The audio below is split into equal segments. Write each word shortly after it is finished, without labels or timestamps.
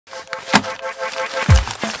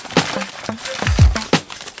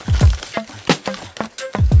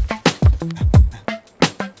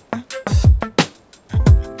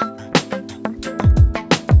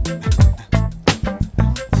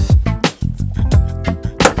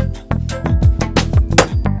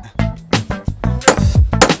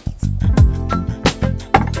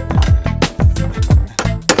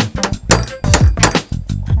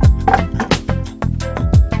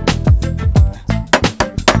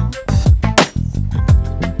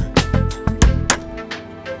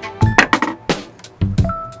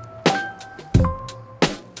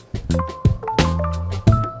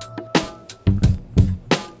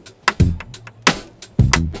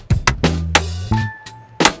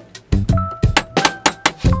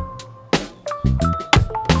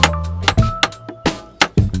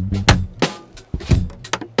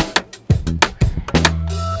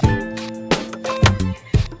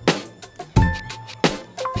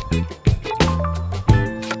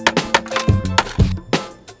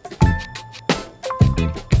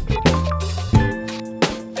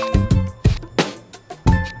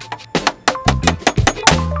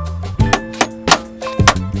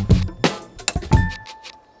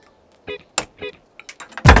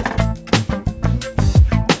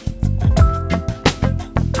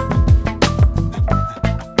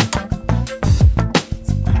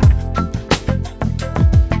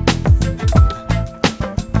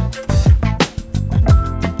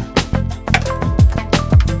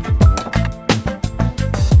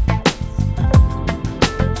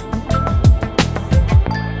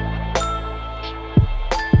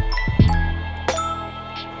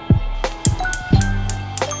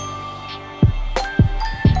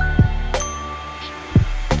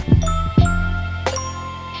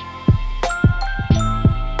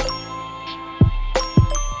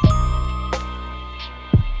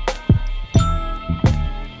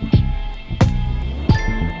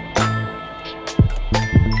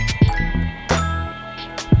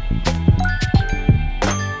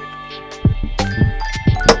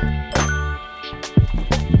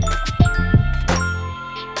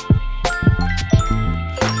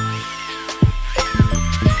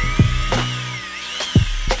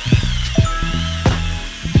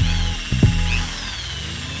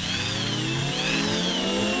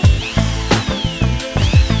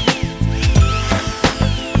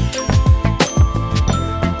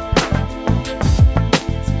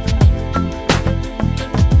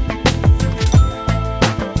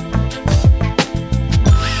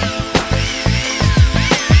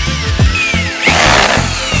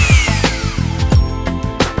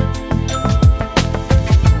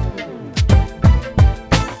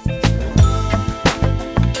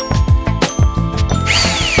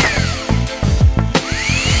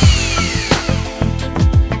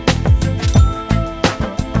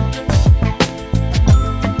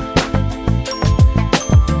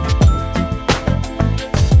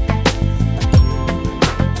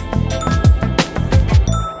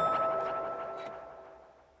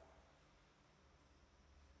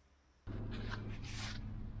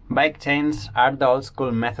Bike chains are the old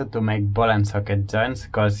school method to make ball and socket joints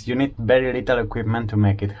because you need very little equipment to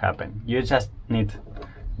make it happen. You just need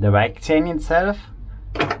the bike chain itself,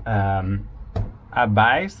 a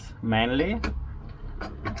vise mainly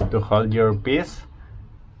to hold your piece,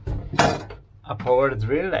 a power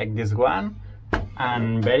drill like this one,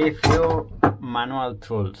 and very few manual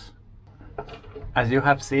tools. As you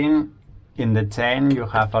have seen in the chain, you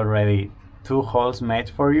have already 2 holes made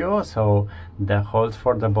for you, so the holes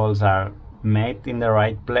for the balls are made in the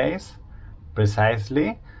right place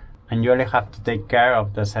precisely, and you only have to take care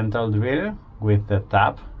of the central drill with the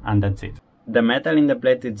tap, and that's it. The metal in the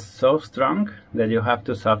plate is so strong that you have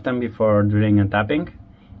to soften before drilling and tapping.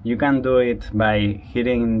 You can do it by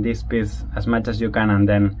heating this piece as much as you can and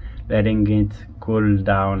then letting it cool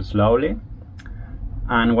down slowly.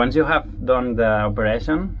 And once you have done the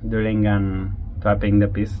operation, drilling and tapping the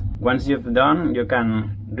piece, once you've done, you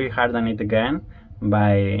can re-harden it again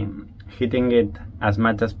by heating it as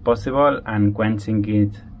much as possible and quenching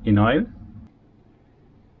it in oil.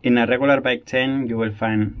 In a regular bike chain, you will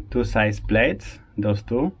find 2 size plates, those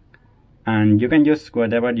 2, and you can use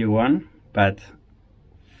whatever you want, but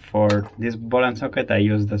for this ball and socket I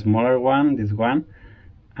use the smaller one, this one,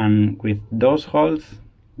 and with those holes,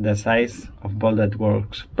 the size of ball that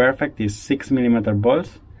works perfect is 6mm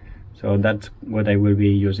balls, so that's what I will be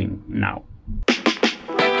using now.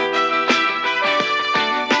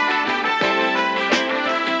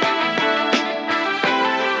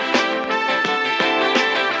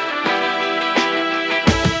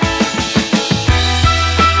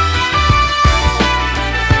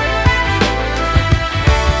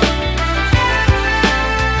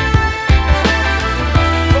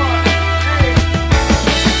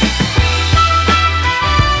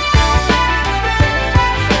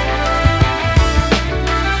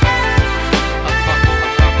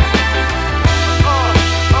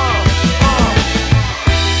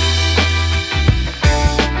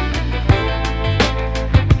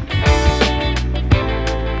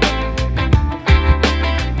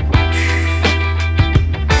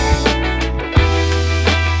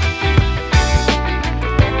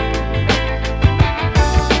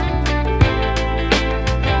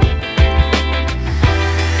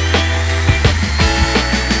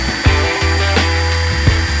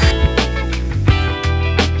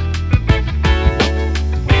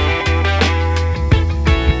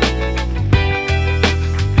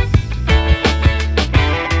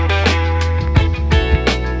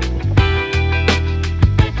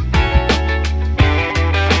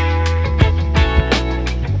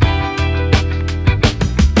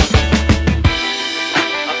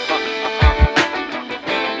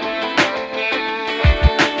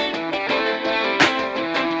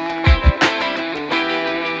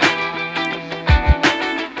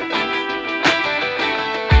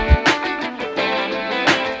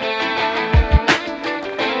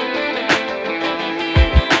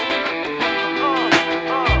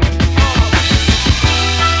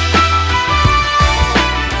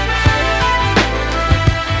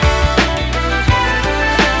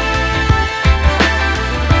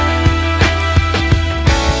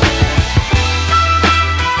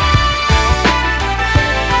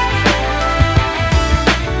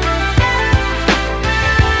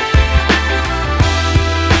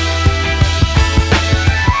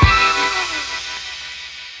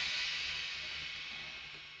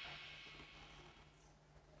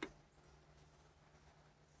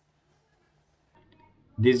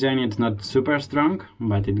 This joint is not super strong,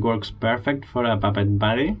 but it works perfect for a puppet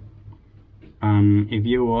body. And if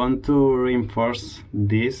you want to reinforce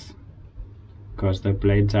this, because the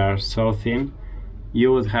plates are so thin,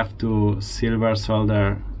 you would have to silver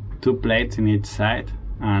solder 2 plates in each side,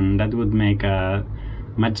 and that would make a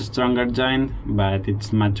much stronger joint, but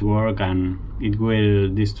it's much work and it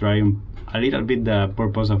will destroy a little bit the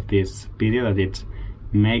purpose of this video, that it's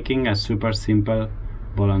making a super simple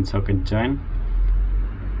ball and socket joint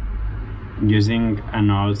using an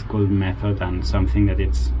old school method and something that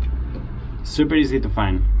it's super easy to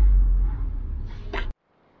find.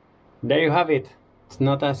 There you have it. It's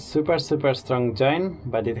not a super strong joint,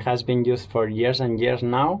 but it has been used for years and years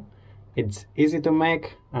now. It's easy to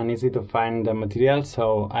make and easy to find the material,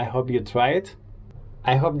 so I hope you try it.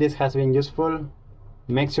 I hope this has been useful.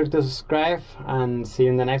 Make sure to subscribe and see you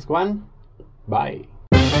in the next one. Bye.